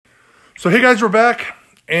So, hey guys, we're back,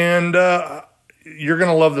 and you're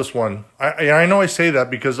going to love this one. I know I say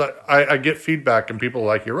that because I get feedback, and people are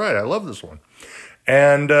like, you're right, I love this one.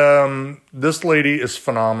 And this lady is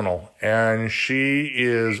phenomenal, and she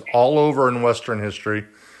is all over in Western history,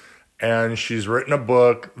 and she's written a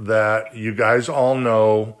book that you guys all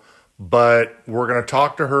know, but we're going to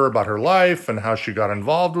talk to her about her life and how she got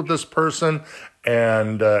involved with this person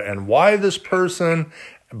and why this person.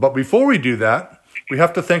 But before we do that, we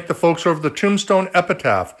have to thank the folks over the Tombstone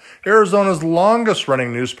Epitaph, Arizona's longest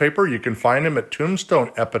running newspaper. You can find them at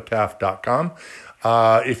tombstoneepitaph.com.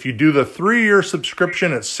 If you do the 3-year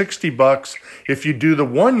subscription, it's $60. If you do the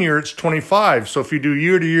 1 year, it's $25. So if you do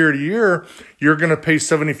year to year to year, you're going to pay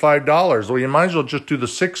 $75. Well, you might as well just do the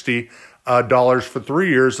 $60 for 3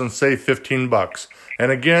 years and save $15. And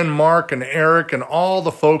again, Mark and Eric and all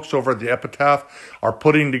the folks over at the Epitaph are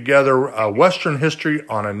putting together Western history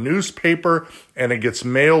on a newspaper, and it gets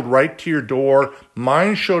mailed right to your door.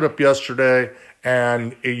 Mine showed up yesterday,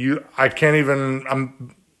 and I can't even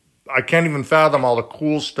fathom all the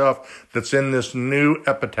cool stuff that's in this new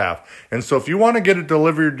Epitaph. And so if you want to get it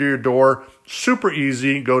delivered to your door, super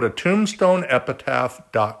easy, go to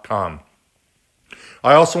tombstoneepitaph.com.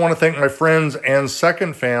 I also want to thank my friends and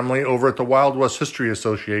second family over at the Wild West History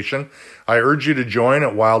Association. I urge you to join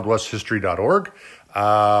at wildwesthistory.org.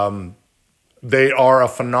 They are a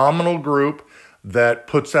phenomenal group that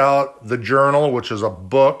puts out the journal, which is a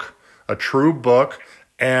book, a true book,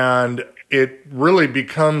 and it really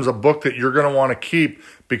becomes a book that you're going to want to keep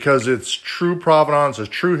because it's true provenance, it's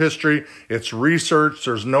true history, it's research,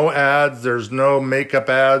 there's no ads, there's no makeup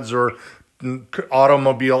ads or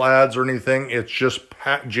automobile ads or anything. It's just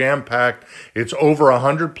jam-packed. It's over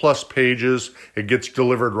 100 plus pages. It gets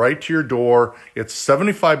delivered right to your door. It's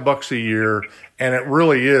 $75 a year, and it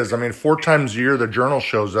really is. I mean, 4 times a year the journal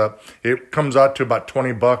shows up. It comes out to about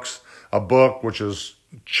 $20 a book, which is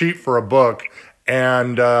cheap for a book.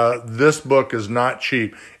 And this book is not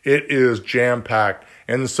cheap. It is jam-packed.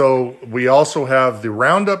 And so we also have the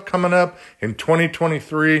roundup coming up in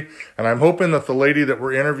 2023. And I'm hoping that the lady that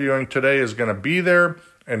we're interviewing today is going to be there.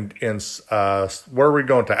 And where are we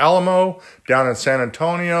going? To Alamo, down in San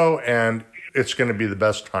Antonio. And it's going to be the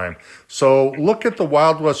best time. So look at the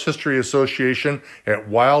Wild West History Association at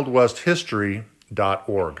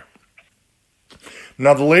wildwesthistory.org.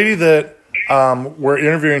 Now, the lady that we're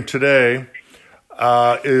interviewing today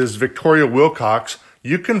is Victoria Wilcox.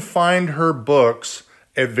 You can find her books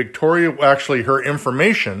at her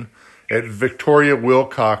information at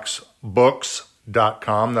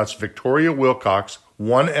victoriawilcoxbooks.com. That's Victoria Wilcox,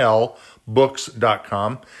 1L,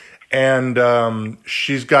 books.com. And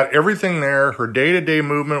she's got everything there, her day-to-day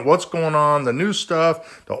movement, what's going on, the new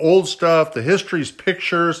stuff, the old stuff, the histories,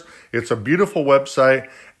 pictures. It's a beautiful website.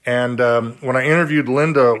 And when I interviewed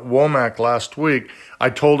Linda Womack last week, I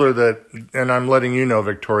told her that, and I'm letting you know,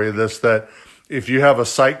 Victoria, that if you have a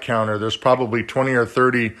site counter, there's probably 20 or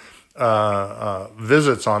 30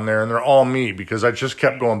 visits on there, and they're all me because I just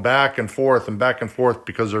kept going back and forth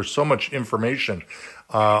because there's so much information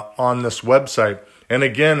on this website. And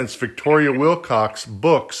again, it's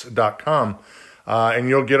victoriawilcoxbooks.com, and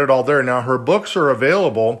you'll get it all there. Now, her books are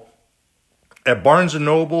available at Barnes &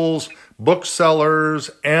 Nobles, booksellers,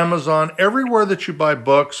 Amazon, everywhere that you buy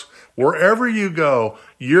books. Wherever you go,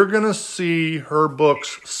 you're going to see her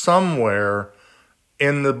books somewhere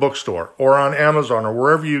in the bookstore or on Amazon or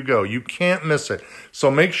wherever you go. You can't miss it. So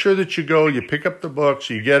make sure that you go, you pick up the books,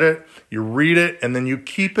 you get it, you read it, and then you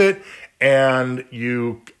keep it and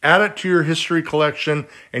you add it to your history collection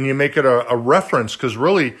and you make it a reference, because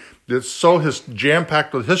really it's so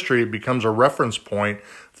jam-packed with history, it becomes a reference point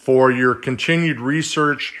for your continued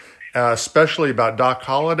research, especially about Doc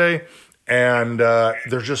Holliday. And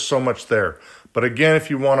there's just so much there. But again, if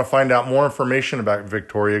you want to find out more information about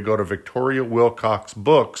Victoria, go to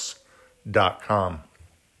victoriawilcoxbooks.com.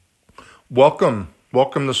 Welcome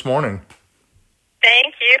this morning.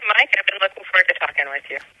 Thank you, Mike. I've been looking forward to talking with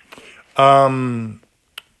you.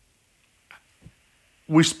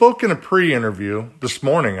 We spoke in a pre-interview this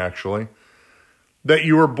morning, actually, that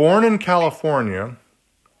you were born in California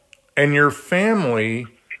and your family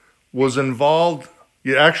was involved.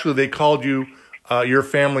 They called you, your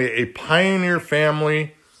family, a pioneer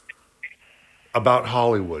family about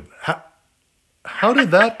Hollywood. How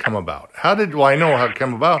did that come about? I know how it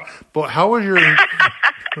came about, but how was your,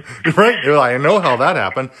 right? I know how that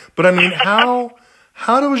happened, but I mean, how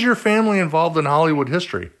was your family involved in Hollywood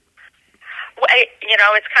history? Well,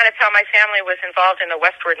 it's kind of how my family was involved in the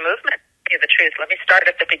westward movement, to tell you the truth. Let me start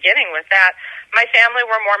at the beginning with that. My family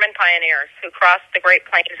were Mormon pioneers who crossed the Great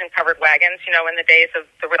Plains in covered wagons, in the days of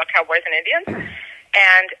the real cowboys and Indians.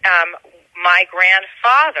 And my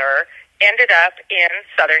grandfather ended up in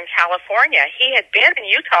Southern California. He had been in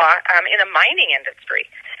Utah in the mining industry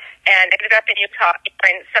and ended up in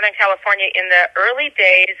Southern California in the early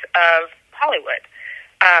days of Hollywood.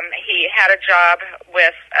 He had a job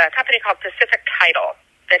with a company called Pacific Title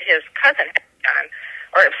that his cousin had begun,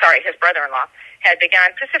 his brother-in-law had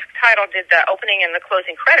begun. Pacific Title did the opening and the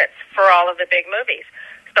closing credits for all of the big movies.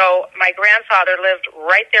 So my grandfather lived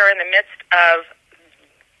right there in the midst of,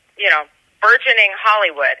 burgeoning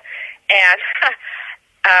Hollywood. And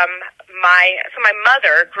my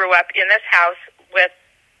mother grew up in this house with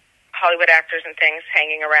Hollywood actors and things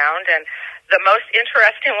hanging around, and the most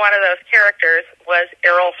interesting one of those characters was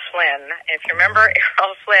Errol Flynn. If you remember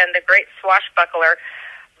Errol Flynn, the great swashbuckler,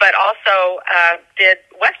 but also did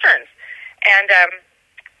westerns. And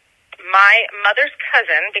my mother's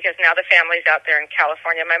cousin, because now the family's out there in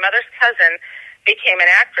California, my mother's cousin became an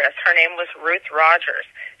actress. Her name was Ruth Rogers.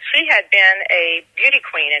 She had been a beauty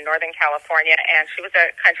queen in Northern California, and she was a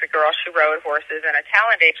country girl. She rode horses, and a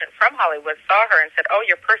talent agent from Hollywood saw her and said, "Oh,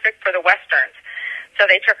 you're perfect for the westerns." So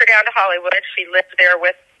they took her down to Hollywood. She lived there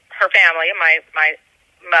with her family, my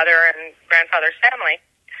mother and grandfather's family,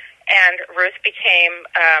 and Ruth became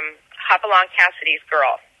Hopalong Cassidy's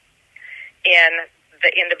girl in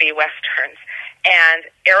the B westerns. And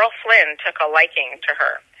Errol Flynn took a liking to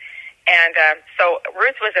her. And so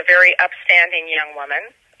Ruth was a very upstanding young woman,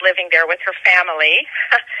 living there with her family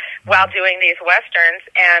while doing these westerns.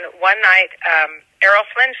 And one night, Errol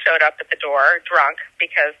Flynn showed up at the door drunk,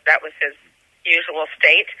 because that was his usual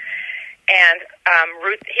state. And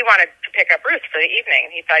he wanted to pick up Ruth for the evening.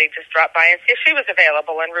 He thought he'd just drop by and see if she was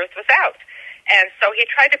available, and Ruth was out. And so he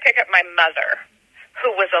tried to pick up my mother, who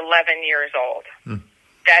was 11 years old.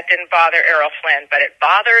 That didn't bother Errol Flynn, but it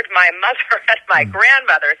bothered my mother and my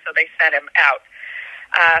grandmother, so they sent him out.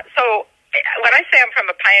 So when I say I'm from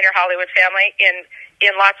a pioneer Hollywood family,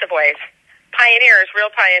 in lots of ways, pioneers,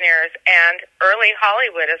 real pioneers, and early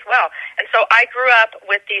Hollywood as well. And so I grew up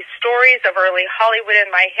with these stories of early Hollywood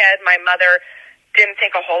in my head. My mother didn't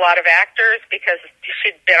think a whole lot of actors because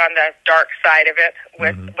she'd been on the dark side of it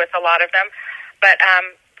with a lot of them. But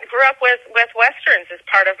grew up with westerns as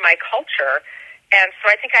part of my culture. And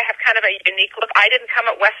so I think I have kind of a unique look. I didn't come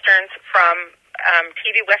at westerns from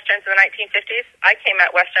TV westerns in the 1950s. I came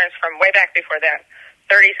at westerns from way back before then,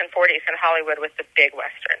 30s and 40s in Hollywood with the big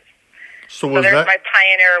westerns. So there's my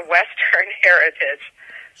pioneer western heritage.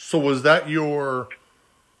 So was that your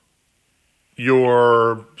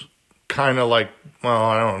kind of like,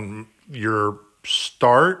 your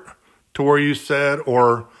start to where you said,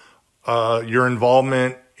 or your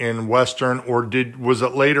involvement in western, or was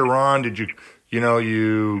it later on? Did you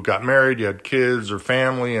got married, you had kids or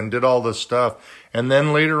family, and did all this stuff, and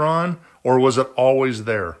then later on, or was it always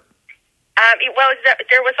there?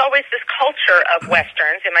 There was always this culture of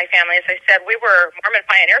westerns in my family. As I said, we were a Mormon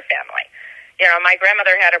pioneer family. My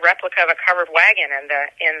grandmother had a replica of a covered wagon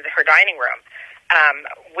in her dining room.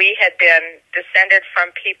 We had been descended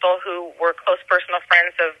from people who were close personal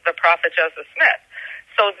friends of the prophet Joseph Smith.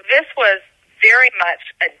 So this was very much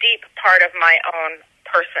a deep part of my own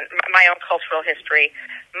cultural history,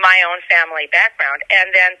 my own family background.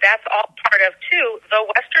 And then that's all part of, too, the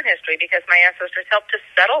Western history, because my ancestors helped to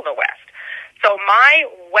settle the West. So my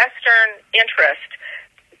Western interest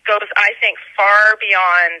goes, I think, far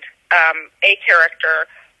beyond a character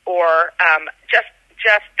or just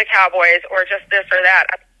the cowboys or just this or that.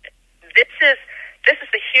 This is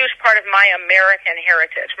the huge part of my American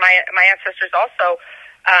heritage. My ancestors also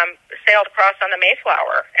sailed across on the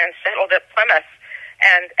Mayflower and settled at Plymouth.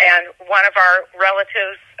 And one of our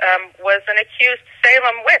relatives was an accused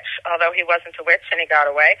Salem witch, although he wasn't a witch and he got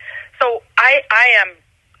away. So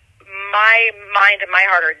my mind and my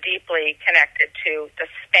heart are deeply connected to the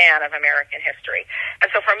span of American history. And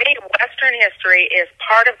so for me, Western history is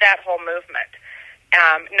part of that whole movement,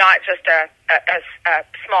 not just a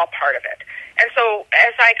small part of it. And so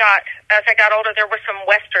as I got older, there were some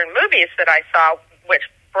Western movies that I saw which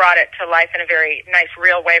brought it to life in a very nice,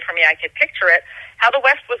 real way for me. I could picture it. How the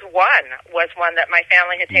West Was Won was one that my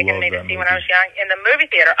family had taken me to see when I was young in the movie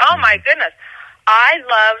theater. Oh, my goodness. I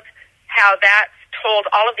loved how that told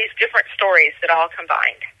all of these different stories that all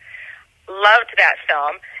combined. Loved that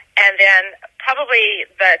film. And then probably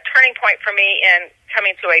the turning point for me in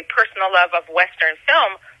coming to a personal love of Western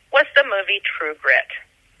film was the movie True Grit,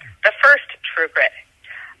 the first True Grit.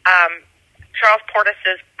 Charles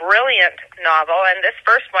Portis's brilliant novel, and this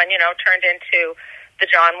first one, turned into the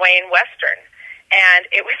John Wayne Western. And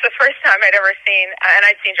it was the first time I'd ever seen, and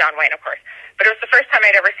I'd seen John Wayne, of course, but it was the first time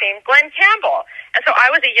I'd ever seen Glenn Campbell. And so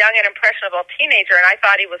I was a young and impressionable teenager, and I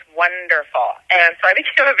thought he was wonderful. And so I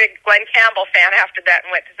became a big Glenn Campbell fan after that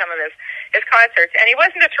and went to some of his concerts. And he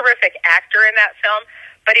wasn't a terrific actor in that film,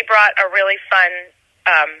 but he brought a really fun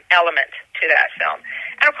element to that film.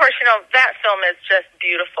 And of course, that film is just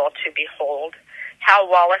beautiful to behold.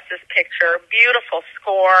 Hal Wallace's picture, beautiful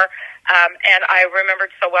score, and I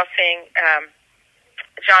remembered so well seeing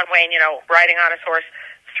John Wayne, riding on his horse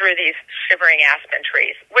through these shivering aspen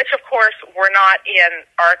trees, which of course were not in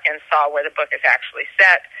Arkansas where the book is actually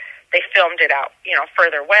set. They filmed it out,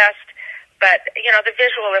 further west. But, the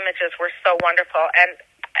visual images were so wonderful. And,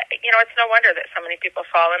 it's no wonder that so many people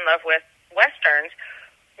fall in love with Westerns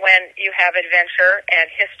when you have adventure and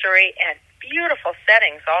history and beautiful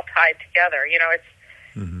settings all tied together.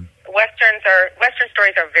 Western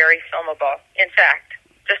stories are very filmable. In fact,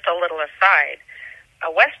 just a little aside, a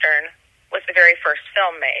Western was the very first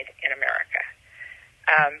film made in America.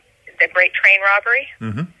 The Great Train Robbery.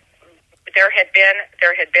 Mm-hmm. There had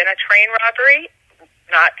been a train robbery,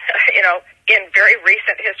 not in very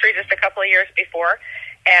recent history, just a couple of years before,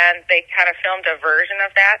 and they kind of filmed a version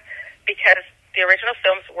of that because the original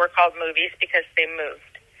films were called movies because they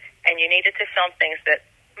moved, and you needed to film things that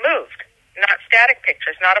moved, not static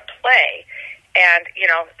pictures, not a play. And,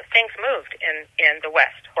 things moved in the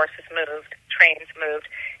West. Horses moved, trains moved.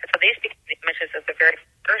 And so these became the images of the very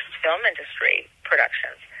first film industry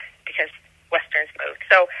productions because Westerns moved.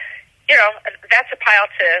 So, that's a pile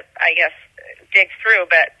to, I guess, dig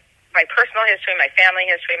through. But my personal history, my family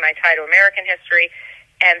history, my tie to American history,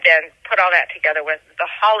 and then put all that together with the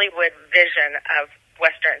Hollywood vision of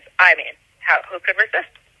Westerns. I mean, who could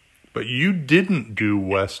resist? But you didn't do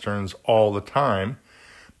Westerns all the time.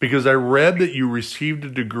 Because I read that you received a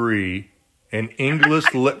degree in English,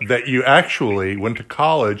 that you actually went to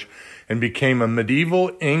college and became a medieval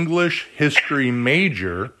English history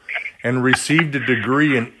major and received a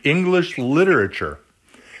degree in English literature.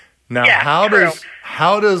 Now, how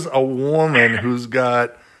does a woman who's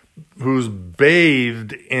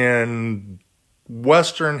bathed in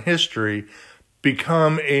Western history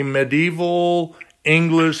become a medieval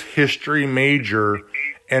English history major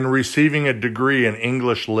and receiving a degree in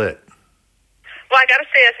English lit? Well, I got to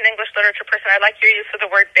say, as an English literature person, I like your use of the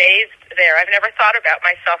word bathed there. I've never thought about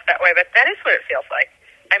myself that way, but that is what it feels like.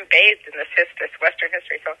 I'm bathed in this Western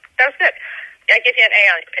history, so that was good. I give you an A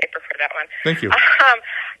on your paper for that one. Thank you. Of course,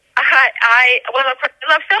 I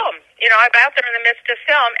love film. I'm out there in the midst of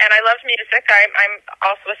film, and I love music. I'm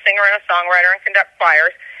also a singer and a songwriter and conduct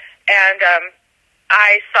choirs, and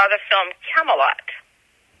I saw the film Camelot.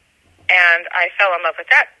 And I fell in love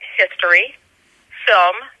with that history,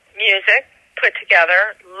 film, music, put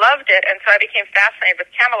together, loved it, and so I became fascinated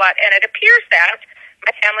with Camelot. And it appears that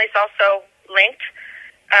my family's also linked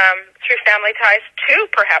through family ties to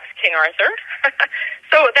perhaps King Arthur.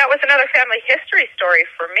 So that was another family history story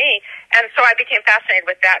for me. And so I became fascinated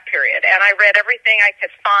with that period. And I read everything I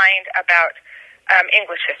could find about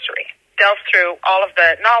English history, delved through all of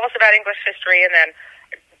the novels about English history, and then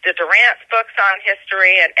the Durant's books on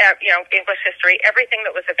history and, English history, everything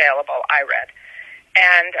that was available, I read.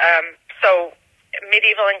 And so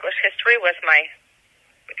medieval English history was my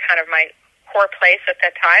core place at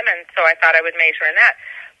that time, and so I thought I would major in that.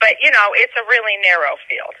 But, it's a really narrow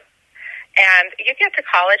field. And you get to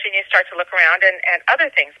college and you start to look around, and other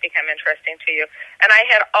things become interesting to you. And I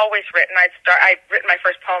had always written. I'd written my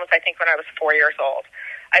first poems, I think, when I was 4 years old.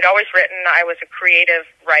 I'd always written. I was a creative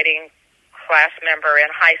writing class member in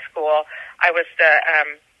high school. I was the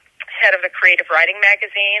head of the creative writing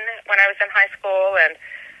magazine when I was in high school, and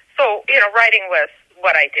so writing was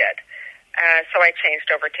what I did. So I changed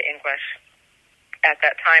over to English at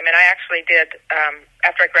that time, and I actually did.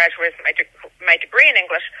 After I graduated with my degree in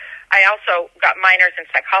English, I also got minors in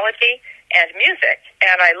psychology and music,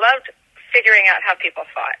 and I loved figuring out how people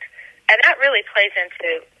thought, and that really plays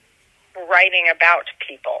into writing about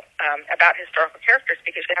people, about historical characters,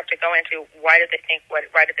 because you have to go into why did they think,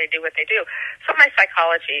 why did they do what they do. So my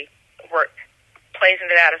psychology work plays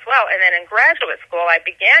into that as well. And then in graduate school, I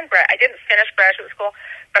didn't finish graduate school,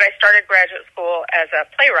 but I started graduate school as a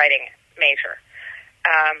playwriting major.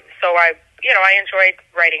 So I enjoyed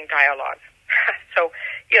writing dialogue. So,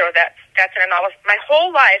 that's an anomaly. My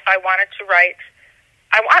whole life I wanted to write,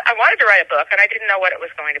 I wanted to write a book, and I didn't know what it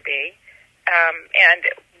was going to be. And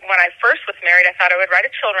when I first was married, I thought I would write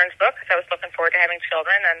a children's book because I was looking forward to having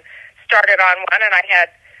children, and started on one, and I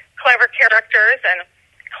had clever characters and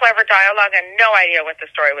clever dialogue and no idea what the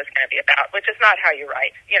story was going to be about, which is not how you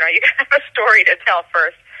write. You got to have a story to tell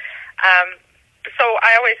first. so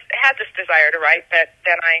I always had this desire to write, but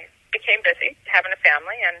then I became busy having a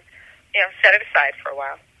family and, set it aside for a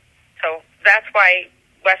while. So that's why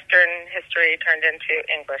Western history turned into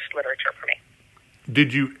English literature for me.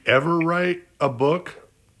 Did you ever write a book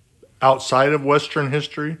outside of Western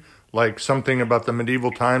history? Like something about the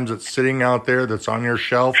medieval times that's sitting out there that's on your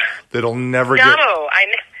shelf that'll never get... No, I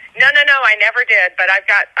never did. But I've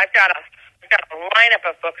got a lineup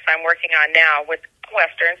of books I'm working on now with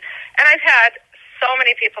Westerns, and I've had so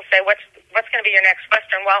many people say, "What's going to be your next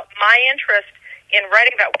Western?" Well, my interest in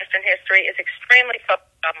writing about Western history is extremely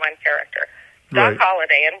focused on one character, Doc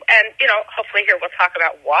Holliday, and hopefully here we'll talk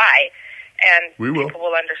about why, and people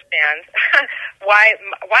will understand why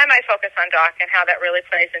my focus on Doc and how that really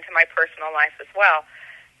plays into my personal life as well.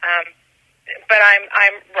 But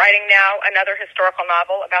I'm writing now another historical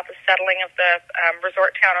novel about the settling of the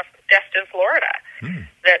resort town of Destin, Florida,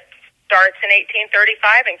 that starts in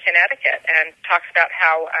 1835 in Connecticut and talks about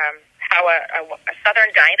how a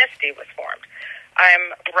Southern dynasty was formed.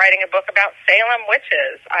 I'm writing a book about Salem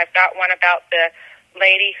witches. I've got one about the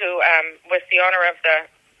lady who was the owner of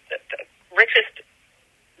the richest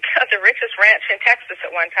ranch in Texas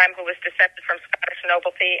at one time, who was descended from Scottish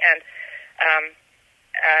nobility and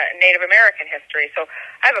Native American history. So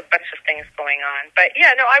I have a bunch of things going on. But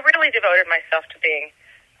yeah, no, I really devoted myself to being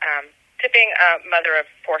a mother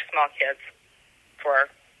of 4 small kids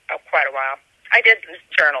for quite a while. I did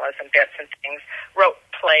journalism bits and things, wrote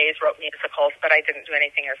plays, wrote musicals, but I didn't do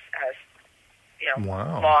anything as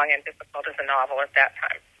long and difficult as a novel at that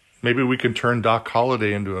time. Maybe we can turn Doc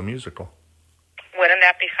Holliday into a musical. Wouldn't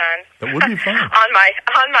that be fun? That would be fun.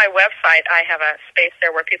 on my website, I have a space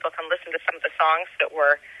there where people can listen to some of the songs that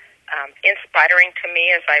were inspiring to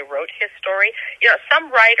me as I wrote his story. Some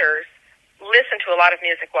writers listen to a lot of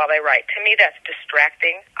music while they write. To me, that's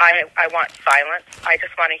distracting. I want silence. I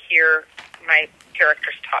just want to hear my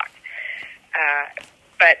characters talk.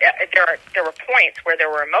 But there were points where there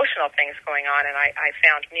were emotional things going on, and I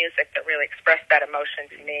found music that really expressed that emotion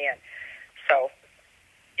to me. And so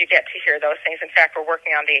you get to hear those things. In fact, we're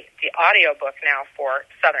working on the audio book now for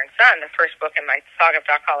Southern Sun, the first book in my Saga of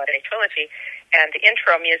Doc Holliday trilogy. And the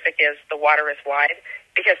intro music is The Water is Wide,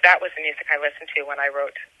 because that was the music I listened to when I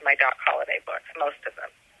wrote my Doc Holliday books, most of them.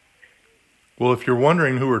 Well, if you're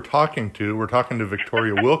wondering who we're talking to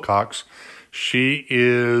Victoria Wilcox. She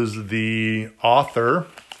is the author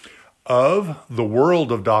of The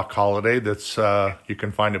World of Doc Holliday. That's you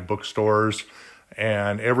can find at bookstores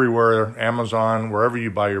and everywhere, Amazon, wherever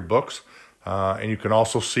you buy your books. And you can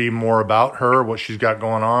also see more about her, what she's got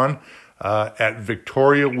going on, at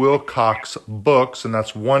Victoria Wilcox Books, and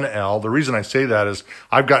that's 1L. The reason I say that is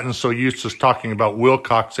I've gotten so used to talking about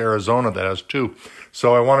Wilcox, Arizona, that has 2.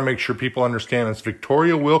 So I want to make sure people understand it's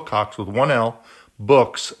Victoria Wilcox with 1L,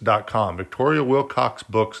 books.com,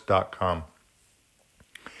 victoriawilcoxbooks.com.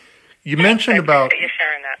 You mentioned about you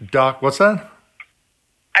sharing that. Doc, what's that?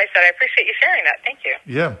 I said I appreciate you sharing that. Thank you.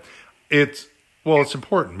 Yeah. It's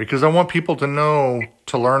important because I want people to know,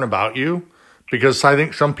 to learn about you, because I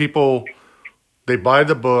think some people, they buy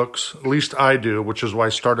the books, at least I do, which is why I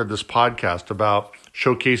started this podcast about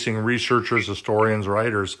showcasing researchers, historians,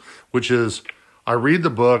 writers, which is I read the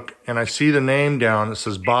book and I see the name down that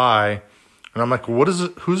says buy, and I'm like, what is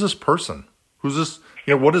it? Who's this person? Who's this?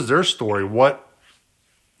 What is their story? What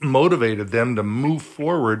motivated them to move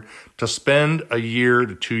forward to spend a year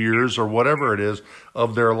to 2 years or whatever it is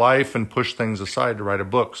of their life and push things aside to write a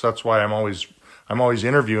book? So that's why I'm always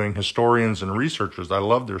interviewing historians and researchers. I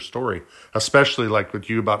love their story, especially like with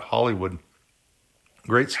you about Hollywood.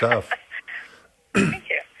 Great stuff. Thank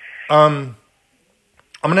you. I'm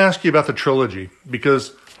going to ask you about the trilogy because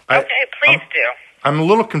please do. I'm a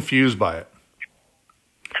little confused by it.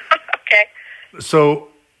 Okay. So,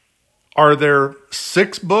 are there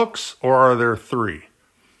 6 books or are there 3?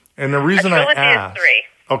 And the reason I ask, is 3.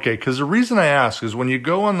 Okay, because the reason I ask is when you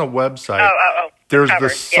go on the website, there's covered,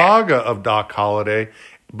 the Saga of Doc Holliday,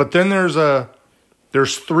 but then there's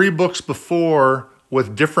 3 books before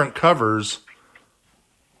with different covers,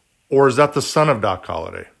 or is that the Son of Doc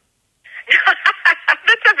Holliday?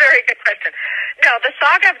 That's a very good question. No, the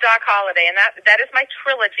Saga of Doc Holliday, and that is my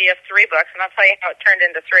trilogy of 3 books, and I'll tell you how it turned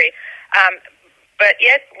into 3. But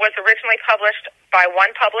it was originally published by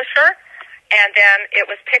one publisher, and then it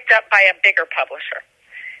was picked up by a bigger publisher.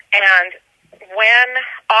 And when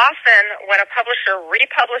a publisher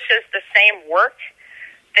republishes the same work,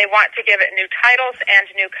 they want to give it new titles and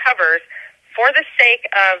new covers for the sake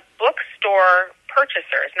of bookstore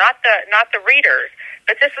purchasers, not the readers,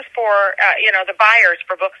 but this is for the buyers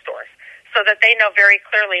for bookstores, so that they know very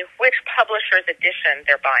clearly which publisher's edition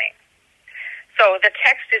they're buying. So So the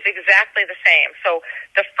text is exactly the same. So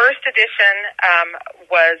the first edition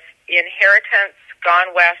was Inheritance,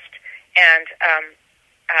 Gone West, and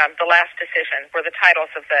The Last Decision were the titles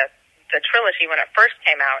of the trilogy when it first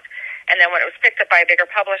came out. And then when it was picked up by a bigger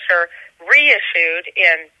publisher, reissued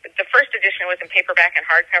in, the first edition was in paperback and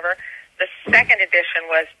hardcover. The second edition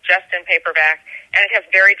was just in paperback, and it has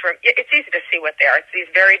it's easy to see what they are. It's these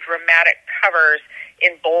very dramatic covers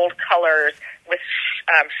in bold colors with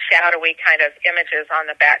shadowy kind of images on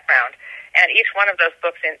the background. And each one of those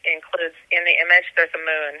books includes, in the image, there's a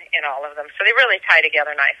moon in all of them. So they really tie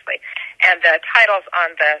together nicely. And the titles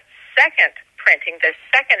on the second printing, the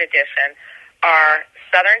second edition, are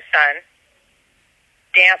Southern Sun,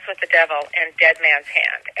 Dance with the Devil, and Dead Man's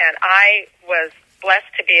Hand. And I was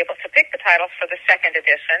blessed to be able to pick the titles for the second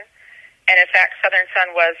edition. And in fact, Southern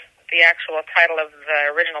Sun was the actual title of the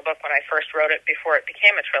original book when I first wrote it before it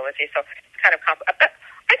became a trilogy. So it's kind of complicated. But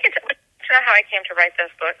I can tell you know how I came to write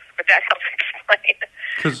those books? Would that help explain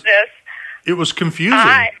this? It was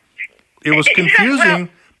confusing. It was confusing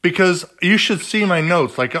because you should see my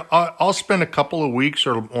notes. Like I'll spend a couple of weeks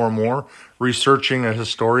or more researching a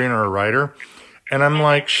historian or a writer. And I'm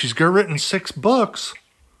like, she's got written 6 books,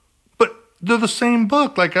 but they're the same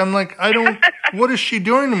book. Like, I'm like, what is she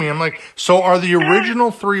doing to me? I'm like, so are the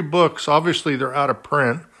original 3 books, obviously they're out of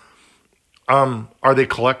print. Are they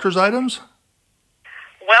collector's items?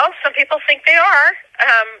 Well, some people think they are.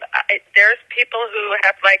 There's people who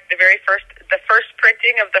have like the first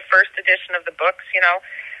printing of the first edition of the books,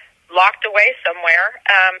 locked away somewhere.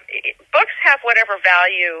 Books have whatever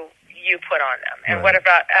value you put on them, and right.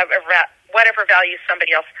 whatever value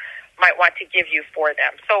somebody else might want to give you for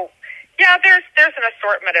them. So, yeah, there's an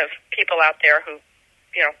assortment of people out there who,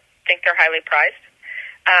 think they're highly prized.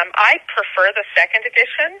 I prefer the second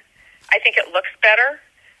edition. I think it looks better.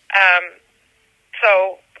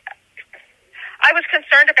 So I was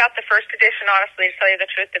concerned about the first edition, honestly, to tell you the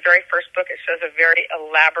truth. The very first book, it shows a very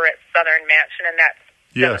elaborate Southern mansion, and that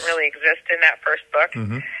doesn't really exist in that first book.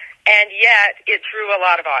 Mm-hmm. And yet, it drew a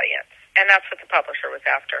lot of audience, and that's what the publisher was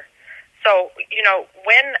after. So,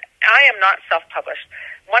 when I am not self-published,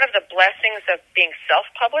 one of the blessings of being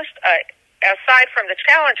self-published, aside from the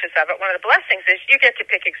challenges of it, one of the blessings is you get to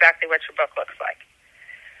pick exactly what your book looks like.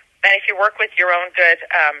 And if you work with your own good,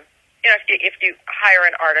 if you hire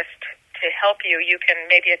an artist to help you, you can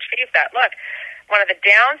maybe achieve that look. One of the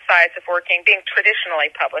downsides of being traditionally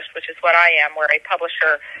published, which is what I am, where a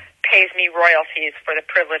publisher pays me royalties for the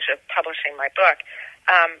privilege of publishing my book,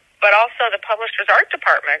 but also the publisher's art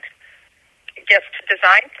department gets to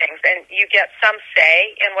design things, and you get some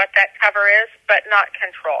say in what that cover is, but not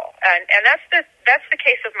control. And that's the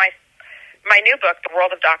case of my new book, The World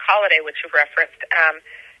of Doc Holliday, which you've referenced.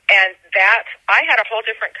 And that I had a whole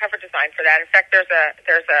different cover design for that. In fact, there's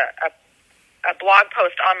a blog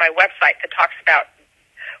post on my website that talks about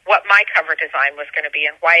what my cover design was going to be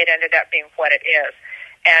and why it ended up being what it is.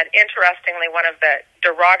 And interestingly, one of the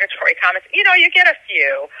derogatory comments, you get a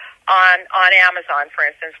few on Amazon, for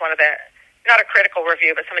instance, one of the, not a critical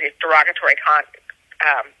review, but somebody's derogatory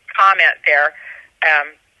comment there,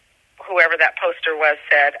 whoever that poster was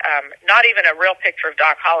said, not even a real picture of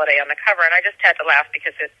Doc Holliday on the cover. And I just had to laugh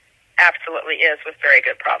because it absolutely is with very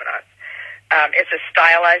good provenance. It's a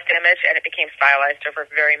stylized image, and it became stylized over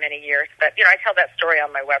very many years. But, I tell that story on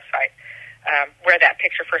my website, where that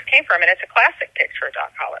picture first came from, and it's a classic picture of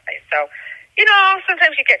Doc Holliday. So,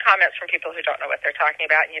 sometimes you get comments from people who don't know what they're talking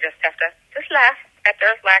about, and you just have to just laugh at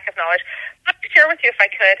their lack of knowledge. Let me share with you, if I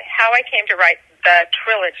could, how I came to write the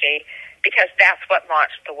trilogy, because that's what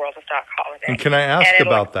launched The World of Doc Holliday. And can I ask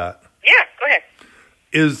about that? Yeah, go ahead.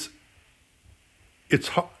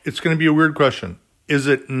 It's going to be a weird question. Is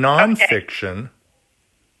it nonfiction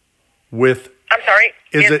with... I'm sorry,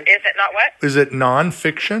 is it not what? Is it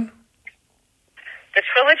nonfiction? The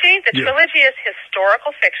trilogy is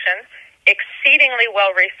historical fiction, exceedingly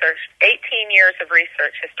well-researched, 18 years of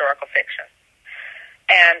research historical fiction,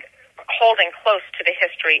 and holding close to the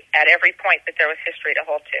history at every point that there was history to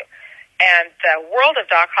hold to. And The World of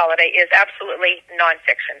Doc Holliday is absolutely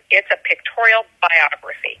nonfiction. It's a pictorial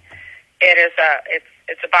biography. It's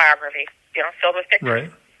a biography, filled with pictures.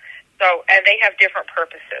 Right. So, and they have different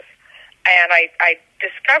purposes. And I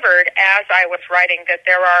discovered as I was writing that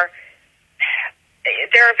there are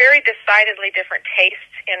very decidedly different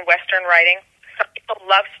tastes in Western writing. Some people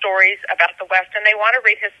love stories about the West, and they want to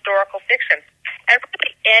read historical fiction. And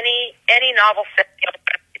really, any novel set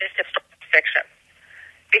is historical fiction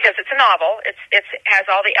because it's a novel. It has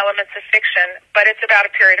all the elements of fiction, but it's about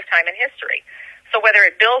a period of time in history. So whether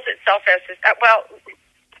it bills itself as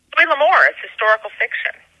Louis L'Amour is historical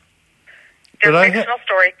fiction. They're fictional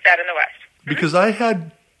stories set in the West. because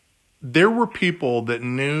there were people that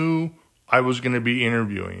knew I was going to be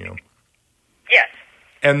interviewing you. Yes.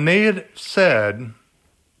 And they had said,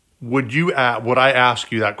 would I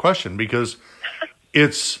ask you that question? Because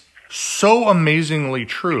it's so amazingly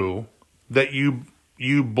true that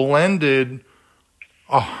you blended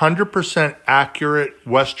 100% accurate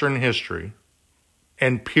Western history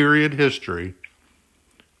and period history,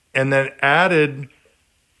 and then added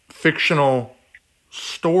fictional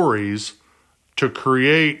stories to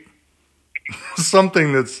create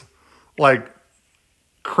something that's like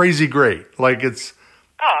crazy great. Like it's,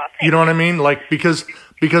 you know what I mean? Like, because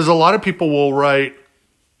a lot of people will write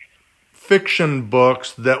fiction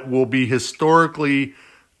books that will be historically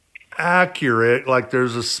accurate. Like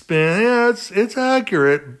there's a spin. Yeah, it's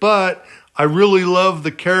accurate, but I really love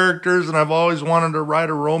the characters and I've always wanted to write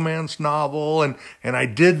a romance novel and I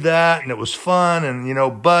did that and it was fun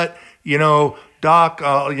and, but, Doc,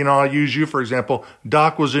 I'll use you for example.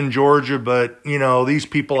 Doc was in Georgia, but, these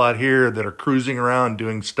people out here that are cruising around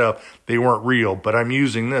doing stuff, they weren't real, but I'm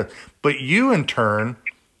using this. But you in turn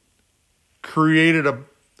created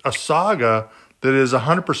a saga that is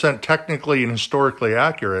 100% technically and historically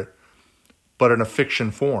accurate, but in a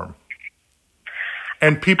fiction form.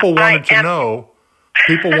 And people wanted to know,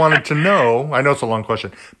 I know it's a long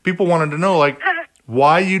question. People wanted to know, like,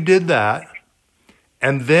 why you did that.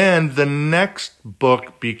 And then the next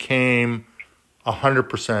book became 100%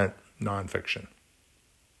 nonfiction.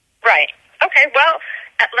 Right. Okay, well,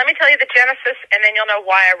 let me tell you the genesis, and then you'll know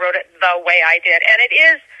why I wrote it the way I did. And it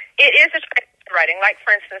is a trick writing. Like, for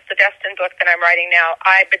instance, the Destin book that I'm writing now,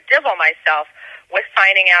 I bedevil myself with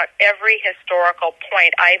finding out every historical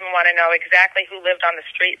point. I even want to know exactly who lived on the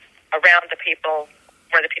streets around the people,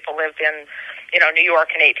 where the people lived in, New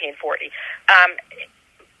York in 1840.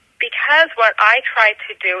 Because what I try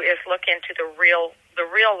to do is look into the real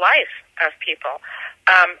life of people.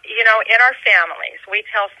 In our families, we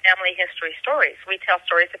tell family history stories. We tell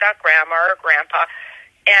stories about grandma or grandpa,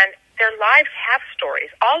 and their lives have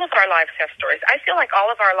stories. All of our lives have stories. I feel like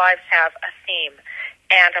all of our lives have a theme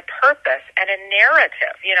and a purpose and a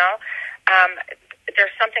narrative,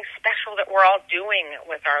 there's something special that we're all doing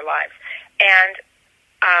with our lives. And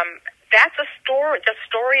that's the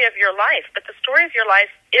story of your life. But the story of your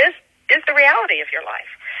life is the reality of your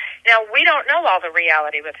life. Now, we don't know all the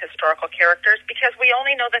reality with historical characters because we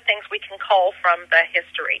only know the things we can cull from the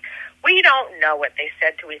history. We don't know what they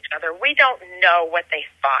said to each other. We don't know what they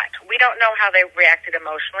thought. We don't know how they reacted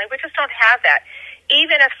emotionally. We just don't have that.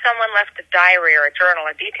 Even if someone left a diary or a journal,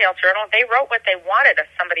 a detailed journal, they wrote what they wanted of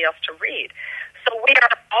somebody else to read. So we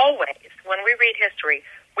are always, when we read history,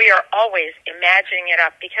 we are always imagining it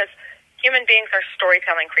up because human beings are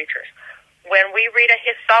storytelling creatures. When we read a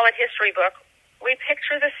solid history book, we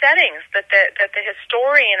picture the settings that the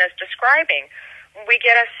historian is describing. We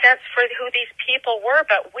get a sense for who these people were,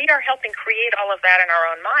 but we are helping create all of that in our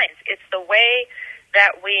own minds. It's the way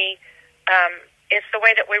that we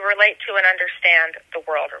relate to and understand the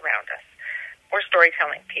world around us. We're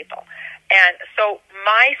storytelling people. And so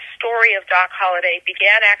my story of Doc Holliday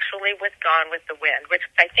began actually with Gone with the Wind, which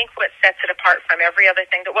I think what sets it apart from every other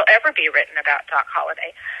thing that will ever be written about Doc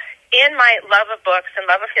Holliday. In my love of books and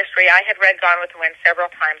love of history, I had read Gone with the Wind several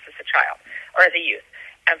times as a child, or as a youth.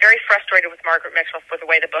 I'm very frustrated with Margaret Mitchell for the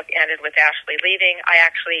way the book ended with Ashley leaving. I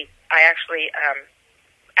actually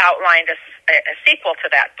outlined a sequel to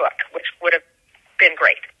that book, which would have been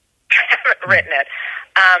great. I haven't written it.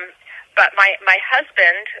 But my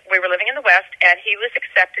husband, we were living in the West, and he was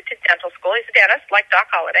accepted to dental school. He's a dentist, like Doc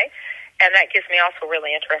Holliday, and that gives me also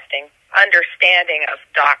really interesting understanding of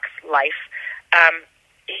Doc's life.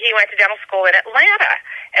 He went to dental school in Atlanta,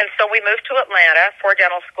 and so we moved to Atlanta for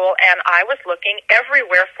dental school, and I was looking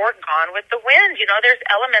everywhere for Gone with the Wind. There's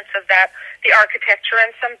elements of that, the architecture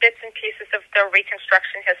and some bits and pieces of the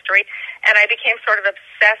Reconstruction history, and I became sort of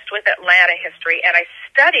obsessed with Atlanta history, and I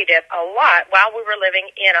studied it a lot while we were living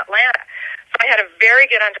in Atlanta. So I had a very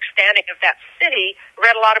good understanding of that city,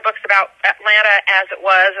 read a lot of books about Atlanta as it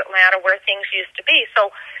was, Atlanta where things used to be.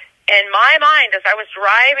 So in my mind, as I was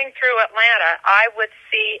driving through Atlanta, I would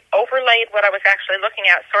see overlaid what I was actually looking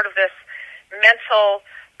at, sort of this mental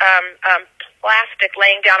plastic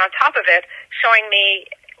laying down on top of it, showing me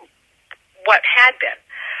what had been.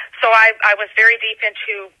 So I was very deep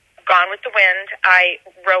into Gone with the Wind. I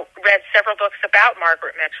read several books about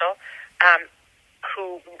Margaret Mitchell,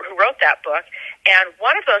 who wrote that book. And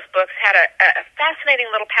one of those books had a fascinating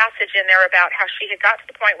little passage in there about how she had got to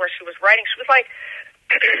the point where she was writing. She was like,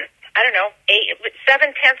 I don't know,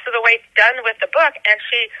 7/10 of the way done with the book, and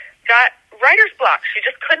she got writer's block. She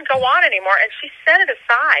just couldn't go on anymore, and she set it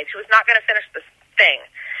aside. She was not going to finish this thing.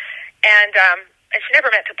 And she never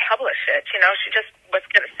meant to publish it. She just was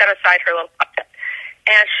going to set aside her little pocket.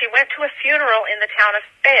 And she went to a funeral in the town of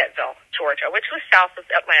Fayetteville, Georgia, which was south of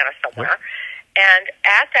Atlanta somewhere. Yep. And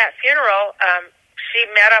at that funeral, she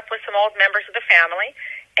met up with some old members of the family,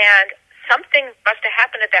 and something must have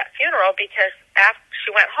happened at that funeral, because after she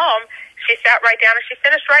went home, she sat right down and she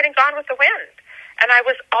finished writing Gone with the Wind. And I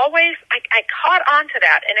was always, I caught on to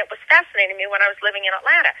that, and it was fascinating me when I was living in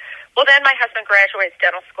Atlanta. Well, then my husband graduates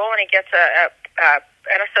dental school, and he gets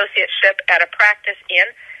an associateship at a practice in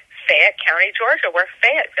Fayette County, Georgia, where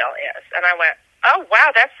Fayetteville is. And I went, oh,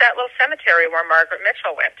 wow, that's that little cemetery where Margaret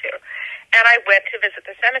Mitchell went to. And I went to visit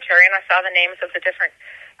the cemetery, and I saw the names of the different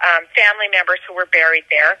family members who were buried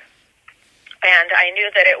there. And I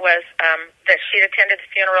knew that it was that she'd attended the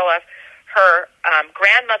funeral of her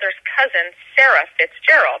grandmother's cousin, Sarah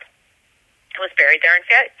Fitzgerald, who was buried there in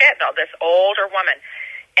Fayetteville, this older woman.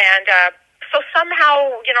 And so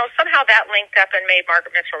somehow that linked up and made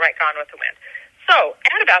Margaret Mitchell write Gone with the Wind. So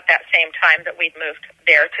at about that same time that we'd moved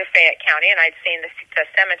there to Fayette County, and I'd seen the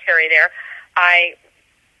cemetery there, I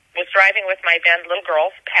was driving with my Bend little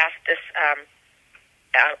girls past this,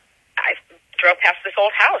 I drove past this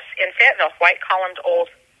old house in Fayetteville, white columned old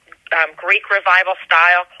Greek Revival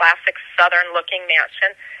style, classic southern-looking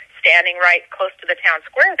mansion, standing right close to the town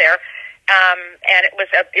square there. And it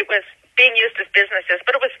was being used as businesses,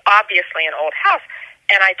 but it was obviously an old house.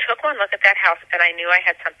 And I took one look at that house, and I knew I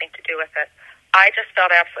had something to do with it. I just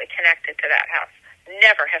felt absolutely connected to that house.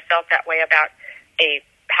 Never have felt that way about a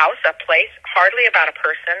house, a place, hardly about a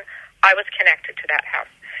person. I was connected to that house.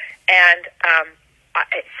 And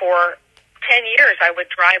for 10 years, I would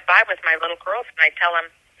drive by with my little girls, and I'd tell them,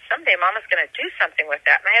 someday Mama's going to do something with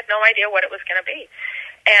that. And I had no idea what it was going to be.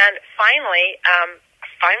 And finally,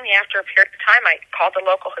 after a period of time, I called the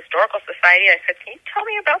local historical society. I said, can you tell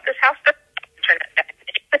me about this house? You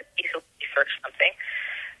could easily research something.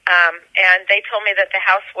 And they told me that the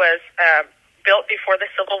house was built before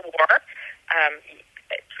the Civil War.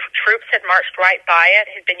 Troops had marched right by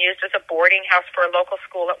it. It had been used as a boarding house for a local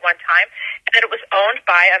school at one time. And that it was owned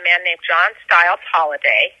by a man named John Stiles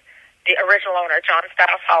Holliday, the original owner, John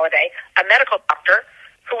Stiles Holliday, a medical doctor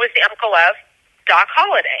who was the uncle of Doc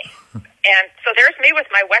Holliday. And so there's me with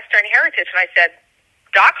my Western heritage. And I said,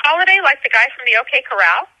 Doc Holliday, like the guy from the OK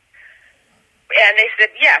Corral? And they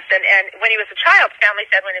said, yes. And when he was a child, family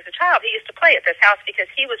said when he was a child, he used to play at this house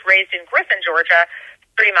because he was raised in Griffin, Georgia,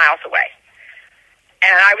 30 miles away.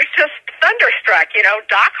 And I was just thunderstruck.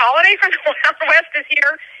 Doc Holliday from the Wild West is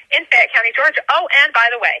here in Fayette County, Georgia. Oh, and by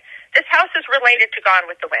the way, this house is related to Gone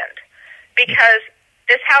with the Wind, because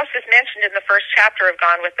this house is mentioned in the first chapter of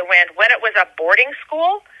Gone with the Wind. When it was a boarding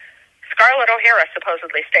school, Scarlett O'Hara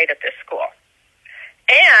supposedly stayed at this school.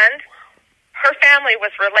 And her family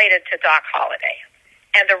was related to Doc Holliday.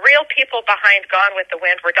 And the real people behind Gone with the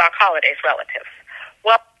Wind were Doc Holliday's relatives.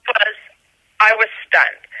 Well, I was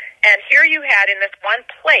stunned. And here you had, in this one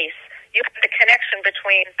place, you had the connection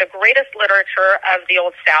between the greatest literature of the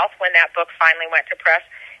Old South, when that book finally went to press,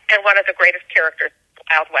 and one of the greatest characters,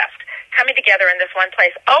 Wild West, coming together in this one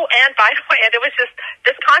place. Oh, and by the way, there was just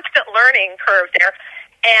this constant learning curve there.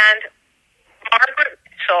 And Margaret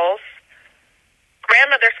Mitchell's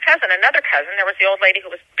grandmother's cousin, another cousin, there was the old lady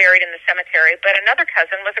who was buried in the cemetery, but another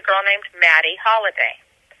cousin was a girl named Maddie Holliday.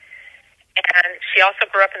 And she also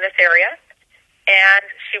grew up in this area, and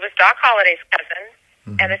she was Doc Holliday's cousin,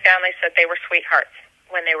 and the family said they were sweethearts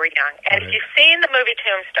when they were young. And if you've seen the movie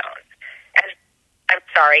Tombstone, and I'm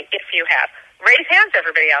sorry, if you have, raise hands,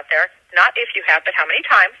 everybody out there. Not if you have, but how many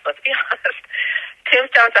times, let's be honest.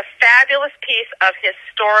 Tombstone's a fabulous piece of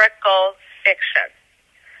historical fiction.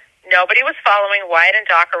 Nobody was following Wyatt and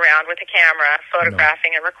Doc around with a camera,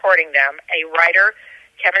 photographing and recording them. A writer,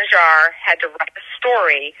 Kevin Jarre, had to write a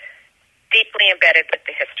story deeply embedded with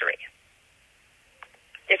the history.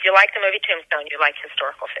 If you like the movie Tombstone, you like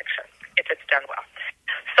historical fiction, if it's done well.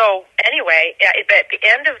 So anyway, at the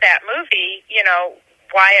end of that movie,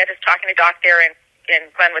 Wyatt is talking to Doc there in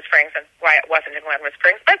Glenwood Springs, and Wyatt wasn't in Glenwood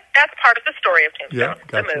Springs, but that's part of the story of Tombstone,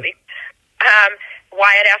 the movie.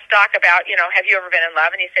 Wyatt asked Doc about, have you ever been in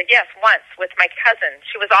love? And he said, yes, once, with my cousin.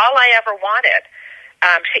 She was all I ever wanted.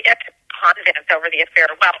 She entered a convent over the affair.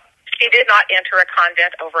 Well, she did not enter a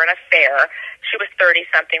convent over an affair. She was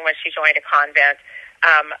 30-something when she joined a convent.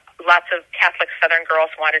 Lots of Catholic Southern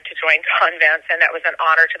girls wanted to join convents, and that was an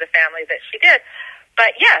honor to the family that she did.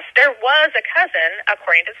 But yes, there was a cousin,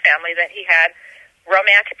 according to his family, that he had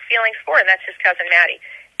romantic feelings for, and that's his cousin Maddie.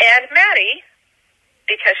 And Maddie,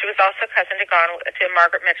 because she was also cousin to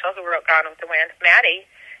Margaret Mitchell, who wrote Gone with the Wind, Maddie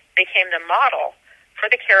became the model for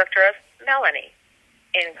the character of Melanie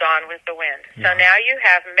in Gone with the Wind. Yeah. So now you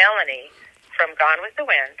have Melanie from Gone with the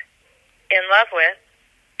Wind in love with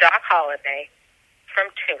Doc Holliday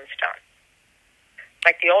from Tombstone.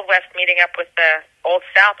 Like the Old West meeting up with the Old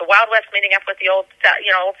South, the Wild West meeting up with the Old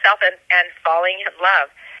South and falling in love.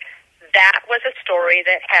 That was a story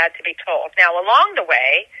that had to be told. Now, along the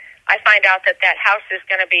way, I find out that house is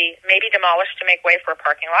going to be maybe demolished to make way for a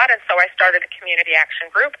parking lot, and so I started a community action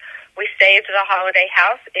group. We saved the Holliday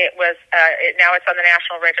house. It was now it's on the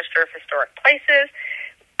National Register of Historic Places.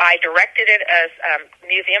 I directed it as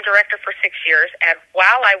museum director for 6 years, and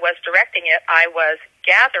while I was directing it, I was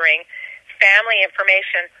gathering family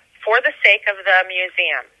information for the sake of the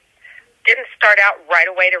museum. Didn't start out right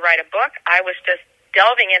away to write a book. I was just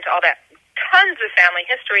delving into all that tons of family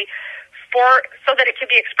history so that it could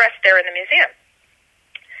be expressed there in the museum.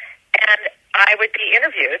 And I would be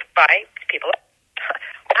interviewed by people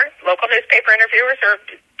or local newspaper interviewers or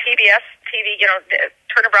PBS TV,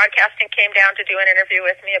 Turner Broadcasting came down to do an interview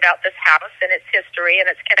with me about this house and its history and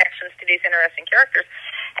its connections to these interesting characters.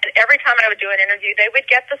 And every time I would do an interview, they would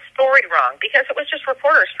get the story wrong because it was just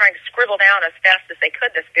reporters trying to scribble down as fast as they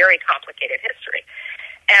could this very complicated history.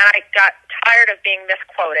 And I got tired of being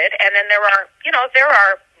misquoted. And then there are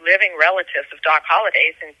living relatives of Doc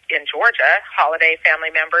Holliday's in Georgia, Holliday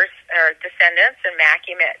family members or descendants, and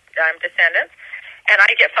Mackey descendants. And I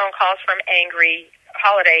get phone calls from angry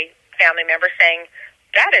Holliday family members saying,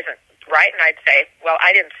 that isn't right. And I'd say, well,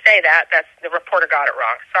 I didn't say that. That's the reporter got it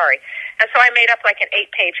wrong. Sorry. And so I made up like an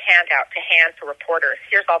 8-page handout to hand to reporters.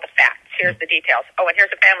 Here's all the facts. Here's the details. Oh, and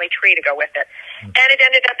here's a family tree to go with it. And it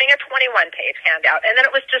ended up being a 21-page handout. And then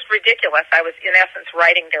it was just ridiculous. I was, in essence,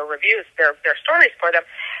 writing their reviews, their stories for them.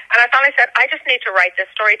 And I finally said, I just need to write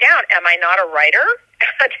this story down. Am I not a writer?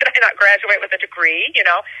 Did I not graduate with a degree,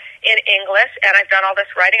 in English? And I've done all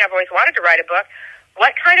this writing. I've always wanted to write a book.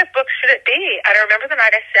 What kind of book should it be? And I remember the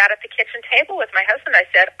night I sat at the kitchen table with my husband. I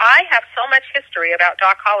said, I have so much history about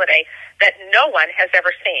Doc Holliday that no one has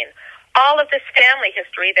ever seen. All of this family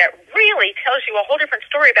history that really tells you a whole different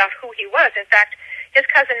story about who he was. In fact, his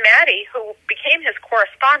cousin Maddie, who became his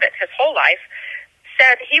correspondent his whole life,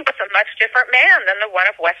 said he was a much different man than the one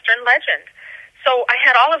of Western legend. So I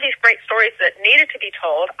had all of these great stories that needed to be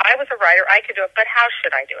told. I was a writer. I could do it, but how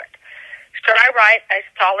should I do it? Should I write a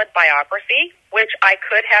solid biography, which I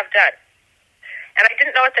could have done? And I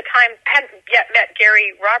didn't know at the time, hadn't yet met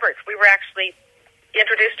Gary Roberts. We were actually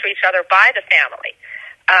introduced to each other by the family.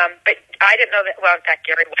 But I didn't know that, well, in fact,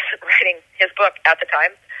 Gary wasn't writing his book at the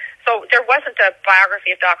time. So there wasn't a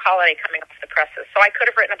biography of Doc Holliday coming off the presses. So I could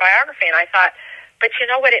have written a biography, and I thought, but you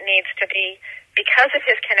know what it needs to be? Because of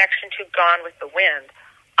his connection to Gone with the Wind,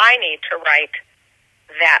 I need to write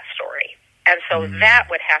that story. And so that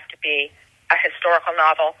would have to be a historical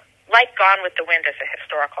novel, like Gone with the Wind is a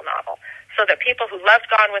historical novel, so that people who loved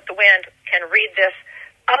Gone with the Wind can read this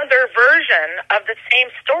other version of the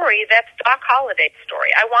same story that's Doc Holliday's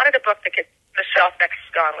story. I wanted a book that could be on the shelf next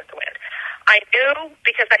to Gone with the Wind. I knew,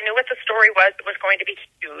 because I knew what the story was, it was going to be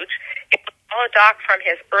huge. It would follow Doc from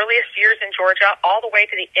his earliest years in Georgia all the way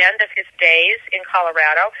to the end of his days in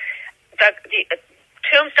Colorado. The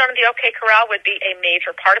Tombstone and the OK Corral would be a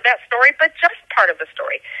major part of that story, but just part of the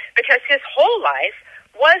story, because his whole life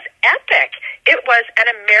was epic. It was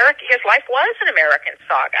his life was an American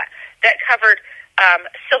saga that covered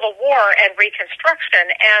Civil War and Reconstruction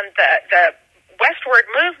and the westward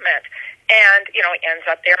movement. And, he ends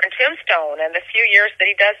up there in Tombstone and the few years that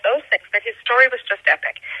he does those things, but his story was just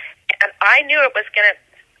epic. And I knew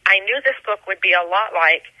this book would be a lot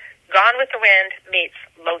like Gone with the Wind meets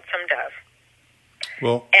Lonesome Dove.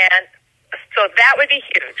 Well, and so that would be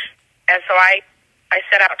huge. And so I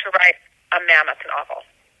set out to write a mammoth novel.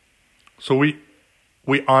 So we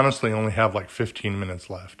honestly only have like 15 minutes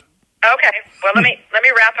left. Okay. Well, let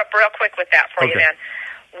me wrap up real quick with that for you, man.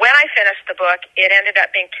 When I finished the book, it ended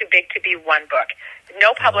up being too big to be one book.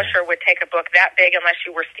 No publisher would take a book that big unless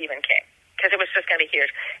you were Stephen King, because it was just going to be huge.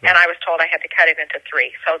 And I was told I had to cut it into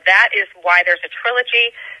 3. So that is why there's a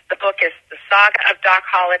trilogy. The book is the saga of Doc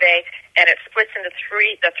Holliday, and it splits into the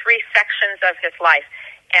three sections of his life.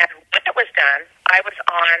 And when it was done, I was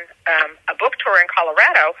on a book tour in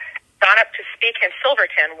Colorado, gone up to speak in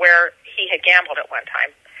Silverton, where he had gambled at one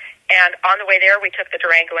time. And on the way there, we took the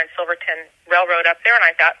Durango and Silverton Railroad up there, and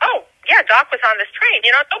I thought, oh, yeah, Doc was on this train.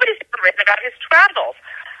 Nobody's ever written about his travels.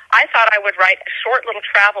 I thought I would write a short little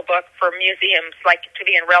travel book for museums, like to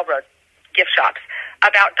be in railroad gift shops,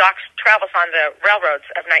 about Doc's travels on the railroads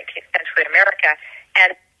of 19th century America.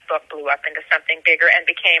 And the book blew up into something bigger and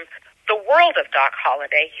became The World of Doc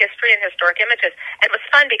Holliday, History and Historic Images. And it was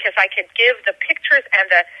fun because I could give the pictures and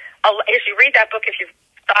as you read that book, if you've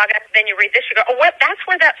saga, then you read this, you go, oh, what? That's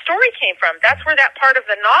where that story came from. That's where that part of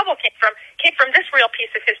the novel came from this real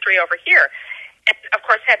piece of history over here. And, of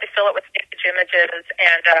course, had to fill it with images,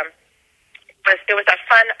 and it was a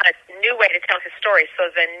fun, new way to tell his story. So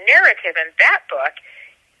the narrative in that book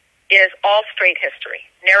is all straight history,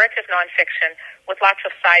 narrative nonfiction, with lots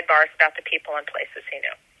of sidebars about the people and places he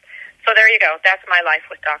knew. So there you go. That's my life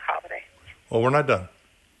with Doc Holliday. Well, we're not done.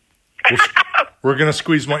 We're going to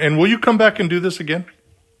squeeze more. And will you come back and do this again?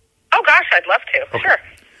 Oh, gosh, I'd love to. Okay. Sure.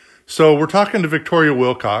 So we're talking to Victoria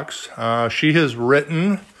Wilcox. She has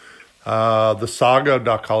written the saga of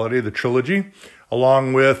Doc Holliday, the trilogy,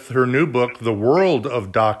 along with her new book, The World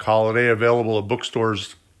of Doc Holliday, available at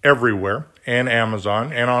bookstores everywhere and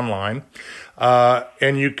Amazon and online.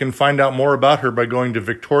 And you can find out more about her by going to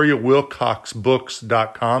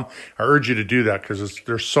VictoriaWilcoxBooks.com. I urge you to do that because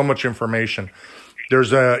there's so much information.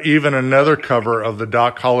 There's even another cover of the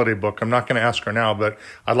Doc Holliday book. I'm not going to ask her now, but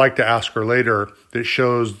I'd like to ask her later, that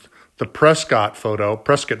shows the Prescott photo,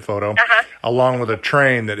 along with a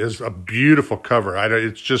train that is a beautiful cover.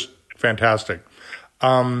 It's just fantastic.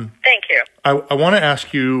 Thank you. I want to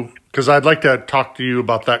ask you, because I'd like to talk to you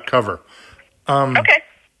about that cover. Okay.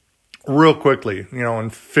 Real quickly, in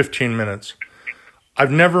 15 minutes. I've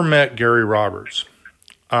never met Gary Roberts.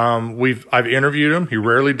 I've interviewed him. He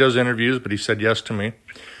rarely does interviews, but he said yes to me.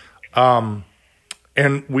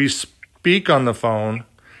 And we speak on the phone,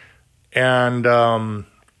 and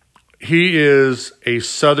he is a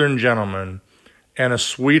Southern gentleman and a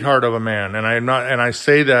sweetheart of a man. And I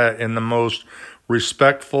say that in the most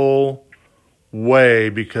respectful way,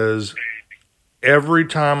 because every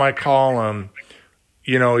time I call him,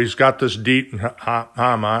 he's got this deep,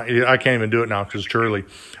 I can't even do it now because it's early,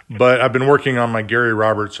 but I've been working on my Gary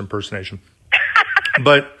Roberts impersonation.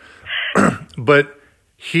 But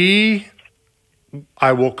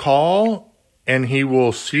I will call and he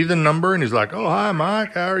will see the number and he's like, "Oh, hi,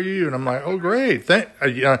 Mike, how are you?" And I'm like, "Oh, great.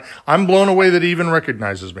 I'm blown away that he even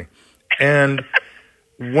recognizes me." And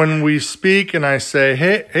when we speak and I say,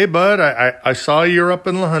 hey, bud, I saw you were up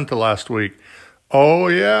in La Junta last week. "Oh,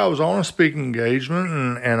 yeah, I was on a speaking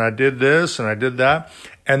engagement, and I did this, and I did that."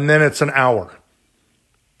 And then it's an hour.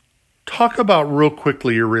 Talk about real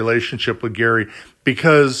quickly your relationship with Gary,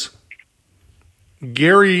 because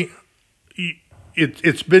Gary,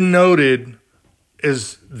 it's been noted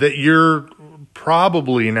is that you're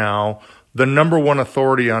probably now the number one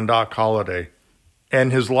authority on Doc Holliday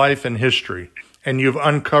and his life and history. And you've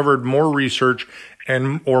uncovered more research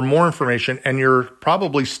or more information, and you're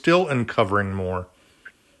probably still uncovering more.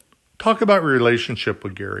 Talk about your relationship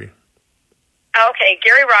with Gary. Okay,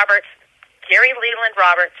 Gary Leland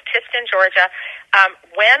Roberts, Tifton, Georgia.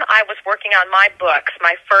 When I was working on my books,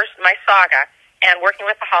 my saga, and working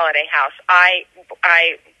with the Holliday House, I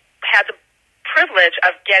had the privilege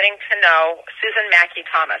of getting to know Susan Mackey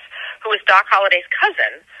Thomas, who was Doc Holliday's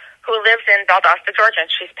cousin, who lives in Valdosta, Georgia, and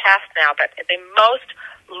she's passed now, but the most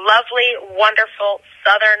lovely, wonderful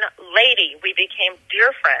Southern lady. We became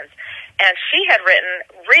dear friends. And she had written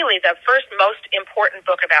really the first most important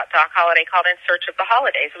book about Doc Holliday, called In Search of the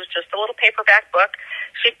Holidays. It was just a little paperback book.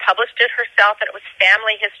 She published it herself, and it was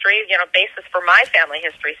family history, basis for my family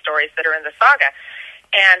history stories that are in the saga.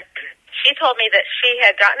 And she told me that she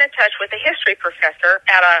had gotten in touch with a history professor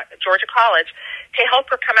at a Georgia college to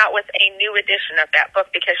help her come out with a new edition of that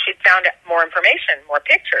book, because she'd found more information, more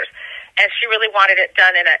pictures, and she really wanted it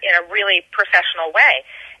done in a really professional way.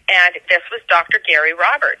 And this was Dr. Gary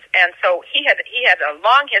Roberts. And so he had a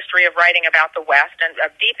long history of writing about the West and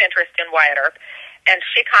a deep interest in Wyatt Earp. And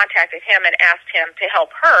she contacted him and asked him to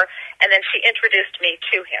help her, and then she introduced me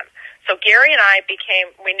to him. So Gary and I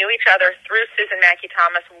we knew each other through Susan Mackey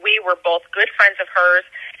Thomas. We were both good friends of hers,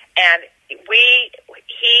 and he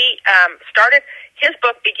started, his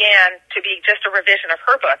book began to be just a revision of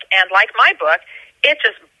her book. And like my book, it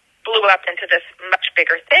just blew up into this much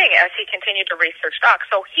bigger thing as he continued to research Doc.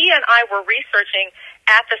 So he and I were researching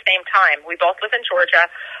at the same time. We both live in Georgia.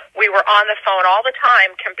 We were on the phone all the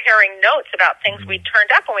time comparing notes about things we'd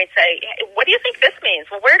turned up, and we'd say, "Hey, what do you think this means?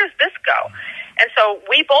 Well, where does this go?" And so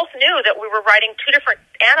we both knew that we were writing two different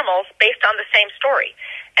animals based on the same story.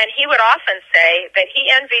 And he would often say that he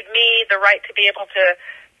envied me the right to be able to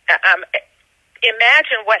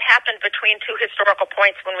imagine what happened between two historical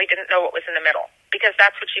points when we didn't know what was in the middle, because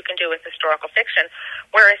that's what you can do with historical fiction,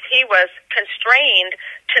 whereas he was constrained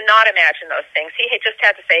to not imagine those things. He just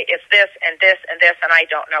had to say, it's this and this and this, and I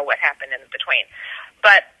don't know what happened in between.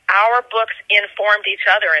 But our books informed each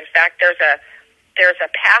other. In fact, there's a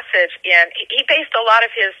passage he based a lot of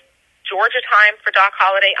his Georgia time for Doc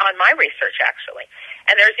Holliday on my research, actually.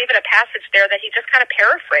 And there's even a passage there that he just kind of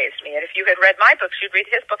paraphrased me. And if you had read my books, you'd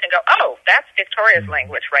read his book and go, oh, that's Victoria's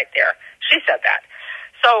language right there. She said that.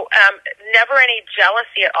 So never any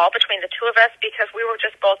jealousy at all between the two of us, because we were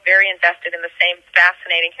just both very invested in the same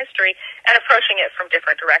fascinating history and approaching it from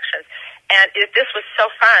different directions. And this was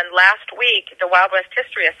so fun. Last week, the Wild West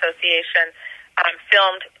History Association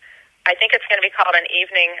filmed, I think it's going to be called An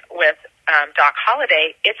Evening with Doc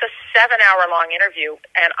Holliday. It's a 7-hour-long interview,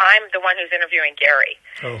 and I'm the one who's interviewing Gary.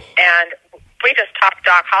 Oh. And we just talked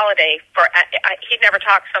Doc Holliday for, he'd never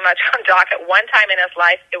talked so much on Doc at one time in his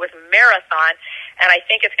life. It was marathon, and I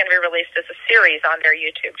think it's going to be released as a series on their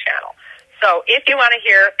YouTube channel. So if you want to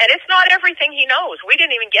hear, and it's not everything he knows. We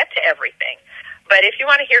didn't even get to everything. But if you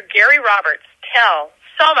want to hear Gary Roberts tell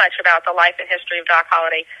so much about the life and history of Doc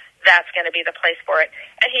Holliday, that's going to be the place for it.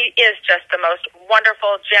 And he is just the most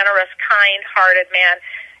wonderful, generous, kind-hearted man.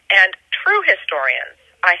 And true historians,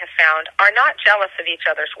 I have found, are not jealous of each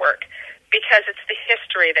other's work because it's the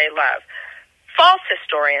history they love. False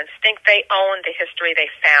historians think they own the history they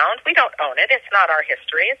found. We don't own it. It's not our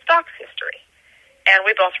history. It's Doc's history. And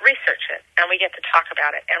we both research it, and we get to talk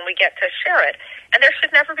about it, and we get to share it. And there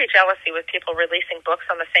should never be jealousy with people releasing books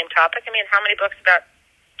on the same topic. I mean, how many books about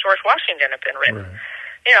George Washington have been written? Right.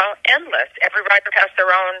 You know, endless. Every writer has their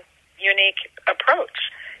own unique approach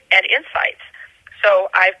and insights. So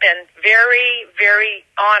I've been very, very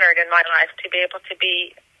honored in my life to be able to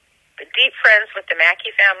be deep friends with the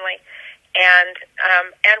Mackey family and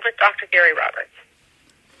with Dr. Gary Roberts.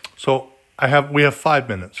 So we have 5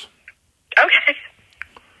 minutes. Okay.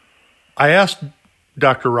 I asked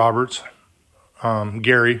Dr. Roberts,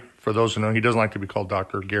 Gary, for those who know, he doesn't like to be called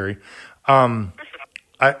Dr. Gary. I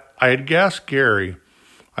had asked Gary,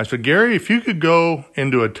 I said, Gary, if you could go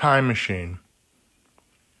into a time machine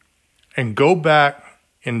and go back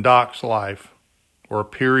in Doc's life or a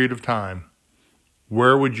period of time,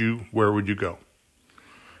 where would you go?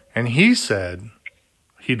 And he said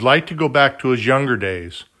he'd like to go back to his younger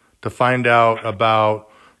days to find out about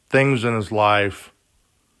things in his life,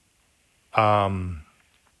 things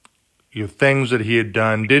that he had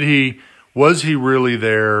done. Was he really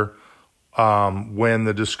there when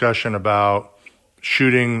the discussion about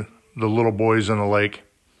shooting the little boys in the lake,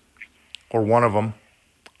 or one of them,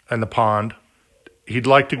 in the pond? He'd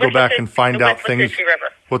like to go back and find out things.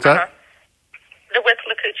 River. What's that? The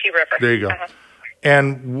Withlacoochee River. There you go.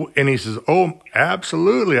 And he says, oh,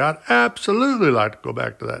 absolutely. I'd absolutely like to go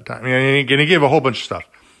back to that time. And he gave a whole bunch of stuff.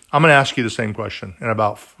 I'm going to ask you the same question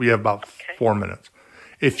we have about 4 minutes.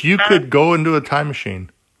 If you could go into a time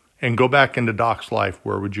machine and go back into Doc's life,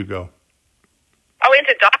 where would you go? Oh,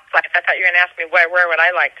 into Doc's life. I thought you were going to ask me where would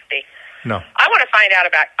I like to be. No. I want to find out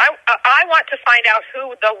about, I want to find out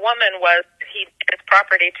who the woman was he did his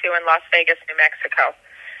property to in Las Vegas, New Mexico.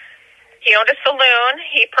 He owned a saloon.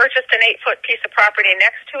 He purchased an 8-foot piece of property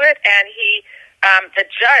next to it, and the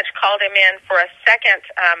judge called him in for a second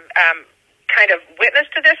kind of witness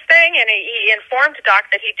to this thing, and he informed Doc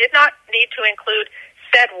that he did not need to include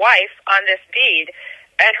said wife on this deed,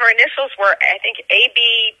 and her initials were, I think, A.B.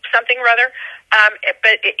 something or other,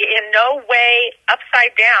 but in no way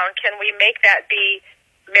upside down can we make that be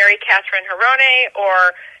Mary Catherine Hirone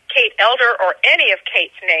or Kate Elder or any of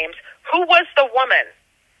Kate's names. Who was the woman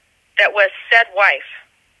that was said wife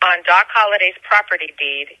on Doc Holliday's property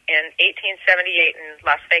deed in 1878 in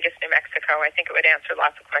Las Vegas, New Mexico? I think it would answer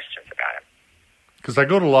lots of questions about him. Because I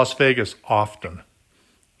go to Las Vegas often.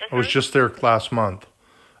 I was just there last month.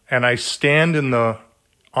 And I stand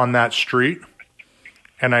on that street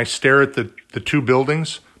and I stare at the two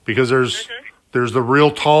buildings, because there's the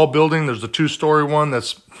real tall building. There's the 2-story one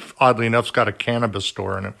that's, oddly enough, has got a cannabis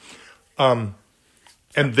store in it. And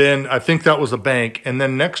then I think that was a bank. And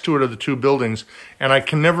then next to it are the two buildings. And I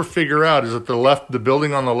can never figure out, is it the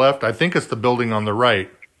building on the left? I think it's the building on the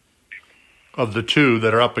right of the two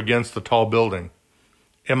that are up against the tall building.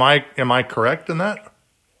 Am I correct in that?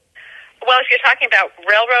 Well, if you're talking about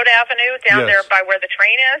Railroad Avenue down there by where the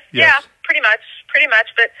train is, yeah, pretty much.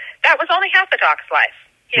 But that was only half of Doc's life.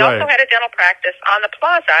 He also had a dental practice on the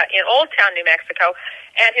plaza in Old Town, New Mexico,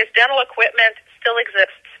 and his dental equipment still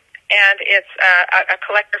exists. And it's a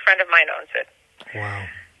collector friend of mine owns it. Wow.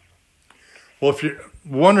 Well, if you're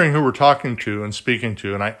wondering who we're talking to and speaking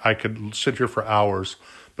to, and I could sit here for hours,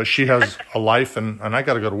 but she has a life and I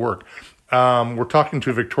got to go to work. We're talking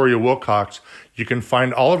to Victoria Wilcox. You can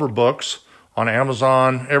find all of her books on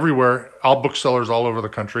Amazon, everywhere, all booksellers all over the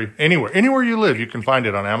country. Anywhere you live, you can find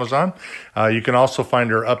it on Amazon. You can also find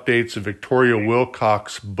her updates at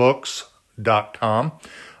VictoriaWilcoxBooks.com.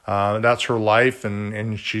 That's her life,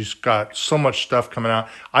 and she's got so much stuff coming out.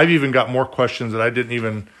 I've even got more questions that I didn't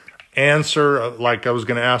even answer, like I was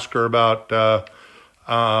going to ask her about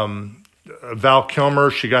Val Kilmer.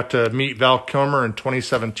 She got to meet Val Kilmer in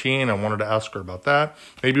 2017. I wanted to ask her about that.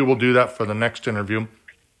 Maybe we'll do that for the next interview.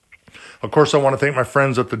 Of course, I want to thank my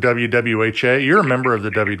friends at the WWHA. You're a member of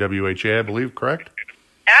the WWHA, I believe, correct?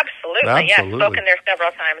 Absolutely. Yes, spoken there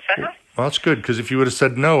several times. Uh-huh. Well, that's good, because if you would have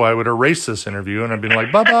said no, I would erase this interview, and I'd been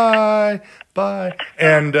like, bye-bye, bye.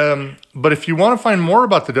 And but if you want to find more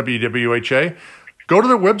about the WWHA, go to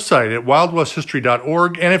their website at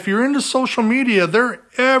wildwesthistory.org. And if you're into social media, they're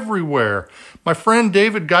everywhere. My friend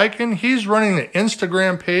David Geiken, he's running the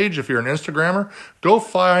Instagram page. If you're an Instagrammer, go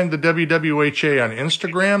find the WWHA on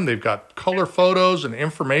Instagram. They've got color photos and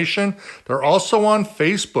information. They're also on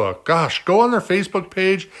Facebook. Gosh, go on their Facebook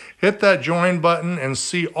page, hit that join button, and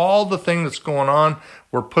see all the thing that's going on.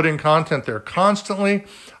 We're putting content there constantly.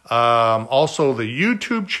 Also, the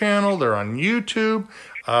YouTube channel, they're on YouTube.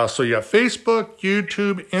 So you got Facebook,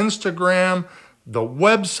 YouTube, Instagram, the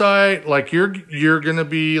website. Like you're going to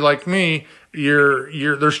be like me.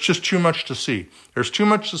 There's just too much to see. There's too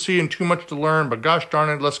much to see and too much to learn, but gosh darn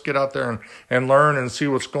it, let's get out there and learn and see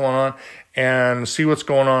what's going on, and see what's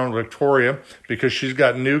going on with Victoria, because she's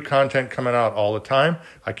got new content coming out all the time.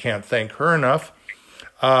 I can't thank her enough.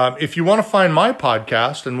 If you want to find my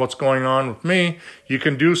podcast and what's going on with me, you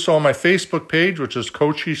can do so on my Facebook page, which is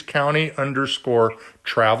Cochise County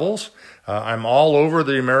 _travels. I'm all over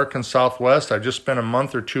the American Southwest. I just spent a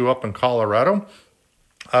month or two up in Colorado.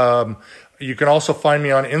 You can also find me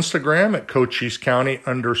on Instagram at Cochise County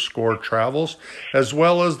 _travels, as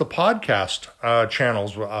well as the podcast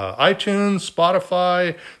channels, iTunes,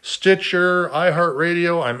 Spotify, Stitcher,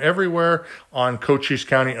 iHeartRadio. I'm everywhere on Cochise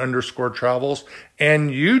County _travels, and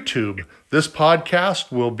YouTube. This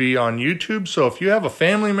podcast will be on YouTube. So if you have a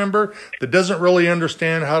family member that doesn't really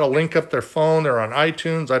understand how to link up their phone, they're on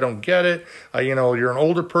iTunes, I don't get it. You're an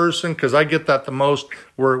older person, because I get that the most,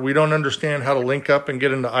 where we don't understand how to link up and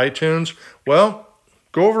get into iTunes. Well,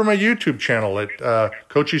 go over to my YouTube channel at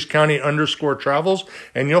Cochise County _travels,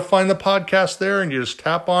 and you'll find the podcast there, and you just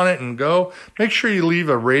tap on it and go. Make sure you leave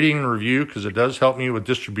a rating and review, because it does help me with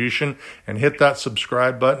distribution, and hit that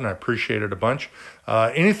subscribe button. I appreciate it a bunch.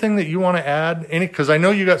 Anything that you want to add? Because I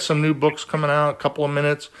know you got some new books coming out, a couple of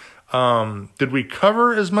minutes. Did we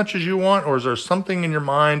cover as much as you want, or is there something in your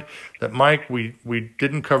mind that, Mike, we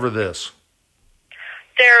didn't cover this?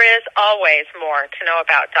 There is always more to know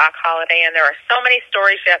about Doc Holliday, and there are so many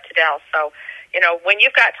stories yet to tell. So, when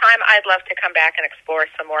you've got time, I'd love to come back and explore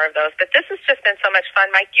some more of those. But this has just been so much fun.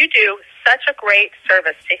 Mike, you do such a great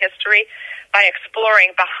service to history by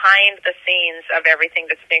exploring behind the scenes of everything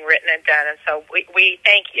that's being written and done. And so we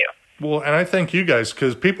thank you. Well, and I thank you guys,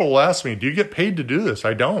 because people will ask me, do you get paid to do this?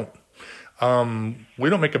 I don't. We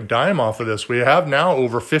don't make a dime off of this. We have now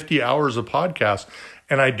over 50 hours of podcast.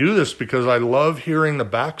 And I do this because I love hearing the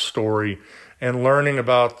backstory and learning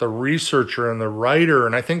about the researcher and the writer.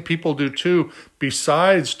 And I think people do too.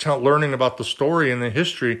 Besides learning about the story and the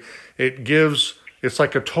history, it's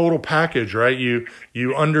like a total package, right?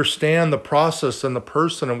 You understand the process and the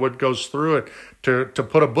person and what goes through it to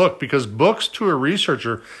put a book. Because books, to a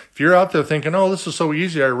researcher, if you're out there thinking, oh, this is so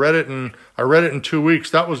easy, I read it in 2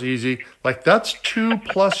 weeks, that was easy. Like, that's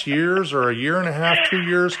 2+ years, or a year and a half, 2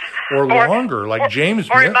 years, or longer. Like James.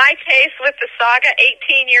 Or in my case with the saga,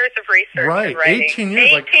 18 years of research. Right, and writing. 18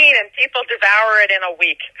 years. 18, and people devour it in a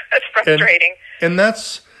week. That's frustrating. And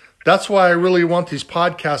that's why I really want these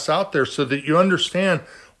podcasts out there, so that you understand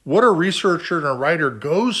what a researcher and a writer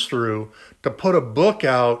goes through to put a book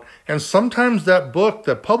out. And sometimes that book,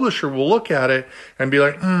 the publisher will look at it and be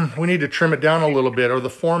like, we need to trim it down a little bit, or the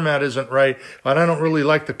format isn't right, and I don't really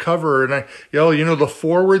like the cover, and the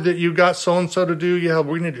forward that you got so-and-so to do,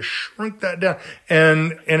 we need to shrink that down.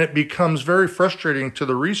 And it becomes very frustrating to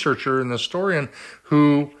the researcher and the historian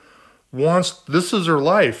who this is their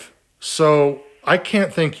life. So I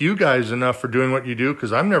can't thank you guys enough for doing what you do,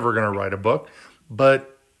 because I'm never going to write a book. But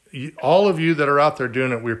all of you that are out there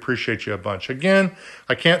doing it, we appreciate you a bunch. Again,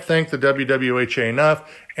 I can't thank the WWHA enough.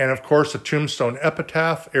 And of course, the Tombstone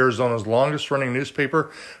Epitaph, Arizona's longest running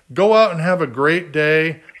newspaper. Go out and have a great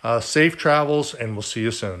day. Safe travels, and we'll see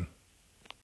you soon.